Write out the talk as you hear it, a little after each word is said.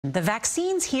The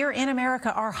vaccines here in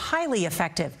America are highly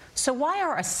effective. So why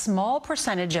are a small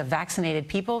percentage of vaccinated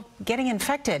people getting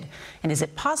infected? And is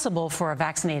it possible for a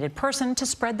vaccinated person to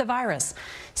spread the virus?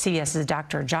 CBS's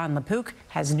Dr. Jon LaPook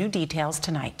has new details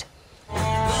tonight.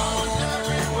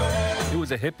 It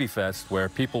was a hippie fest where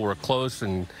people were close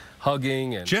and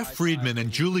hugging. And Jeff Friedman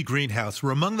and Julie Greenhouse were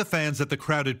among the fans at the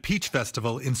crowded Peach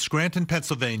Festival in Scranton,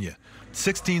 Pennsylvania.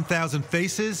 16,000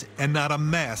 faces and not a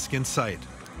mask in sight.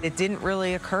 It didn't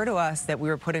really occur to us that we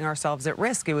were putting ourselves at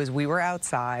risk. It was we were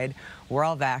outside, we're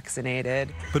all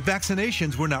vaccinated. But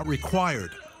vaccinations were not required.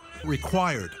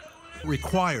 Required.